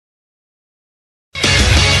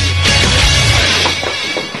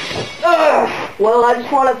Well, I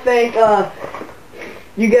just want to thank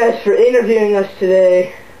you guys for interviewing us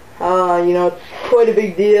today. You know, it's quite a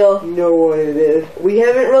big deal. You know what it is. We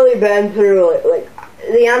haven't really been through, like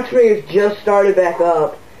Theonspringaz just started back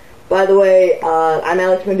up. By the way, I'm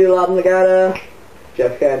Alex Mandula.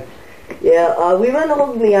 Jeff Ken. Yeah, we've been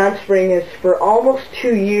holding Theonspringaz for almost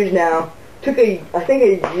 2 years now. Took I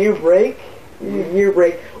think a year break.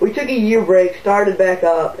 We took a year break, started back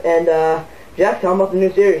up, and Jeff, tell them about the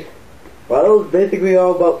new series. Well, it's basically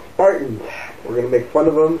all about Spartans. We're gonna make fun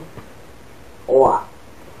of them a lot.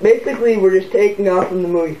 Basically, we're just taking off from the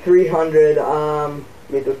movie 300.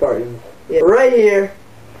 Meet the Spartans. Yeah, right here.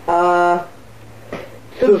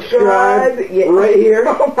 Subscribe. Yeah. Right here.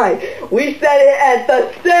 Oh my! We said it at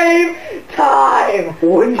the same time.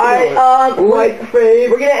 Wouldn't you Alright, like fave.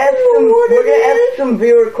 We're gonna ask some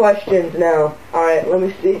viewer questions now. Alright, let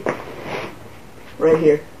me see. Right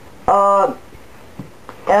here.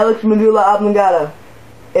 Alex Mandula Abnagata.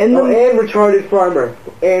 And retarded farmer.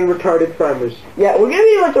 And retarded farmers. Yeah, we're gonna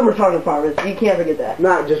be with some retarded farmers. You can't forget that.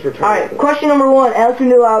 Not just retarded. Alright, question number 1. Alex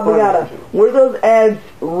Mandula Abnagata. Were those abs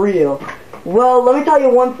real? Well, let me tell you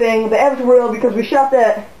one thing. The abs were real because we shot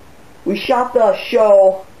the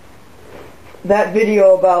show, that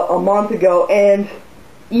video about a month ago, and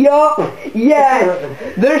yes,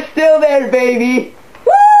 they're still there, baby.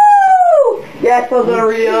 Woo! Yes, those are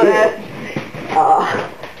real abs.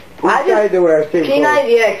 I just to wear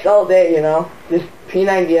P90X all day, you know. Just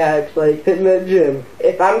P90X, like hitting that gym.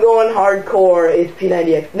 If I'm going hardcore, it's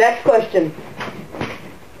P90X. Next question.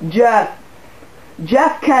 Jeff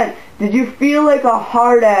Kent, did you feel like a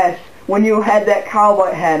hard ass when you had that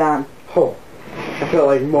cowboy hat on? Oh, I felt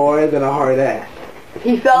like more than a hard ass.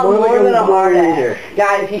 He felt more than a hard ass.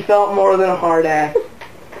 Guys, he felt more than a hard ass.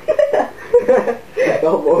 He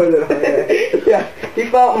felt more than a hard ass. Yeah, he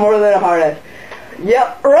felt more than a hard ass.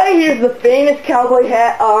 Yep, right here's the famous cowboy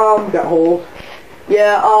hat. Got holes.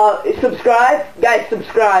 Yeah, subscribe. Guys,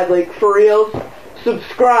 subscribe, like, for reals.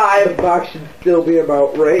 Subscribe. The box should still be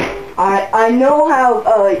about right. I know how,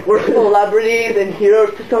 like, we're celebrities and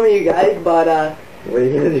heroes to some of you guys, but, what are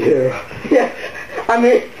you gonna do? Yeah, I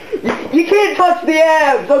mean, you can't touch the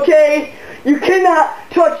abs, okay? You cannot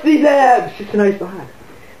touch these abs. It's just a nice bod.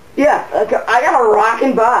 Yeah, I got a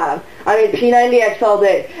rockin' bod. I mean, P90X all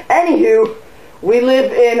day. Anywho, we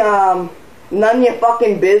live in, none of your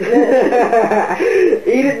fucking business.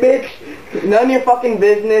 Eat it, bitch. None of your fucking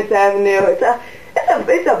business avenue.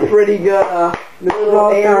 It's a pretty good, little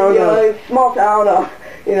area. Small town,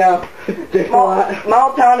 you know.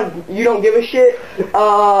 Small town of you don't give a shit.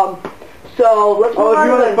 So, let's move on. If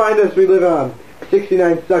you want to find us, we live on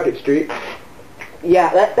 69 Suckett Street. Yeah,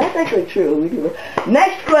 that's actually true. We do.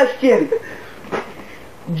 Next question.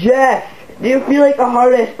 Jeff, do you feel like a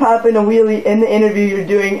hard ass popping a wheelie in the interview you're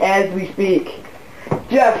doing as we speak?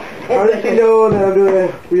 Jeff, how did you know that I'm doing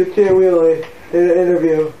a wheelchair wheelie in an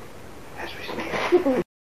interview as we speak?